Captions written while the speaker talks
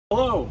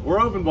Hello, we're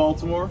open,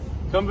 Baltimore.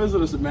 Come visit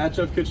us at Mad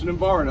Chef Kitchen and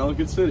Bar in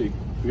Ellicott City.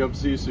 We hope to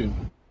see you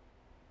soon.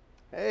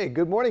 Hey,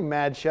 good morning,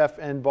 Mad Chef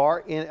and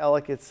Bar in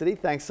Ellicott City.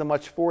 Thanks so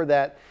much for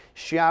that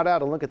shout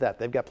out. And look at that,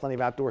 they've got plenty of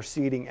outdoor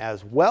seating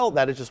as well.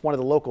 That is just one of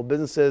the local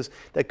businesses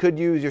that could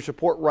use your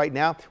support right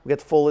now. We got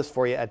the full list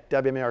for you at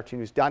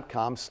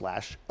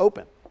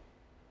WMAR2news.com/open.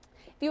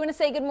 If you want to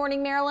say good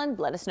morning, Maryland,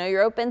 let us know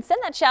you're open.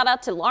 Send that shout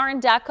out to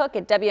Lauren.cook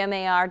at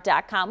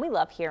WMAR.com. We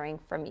love hearing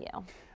from you.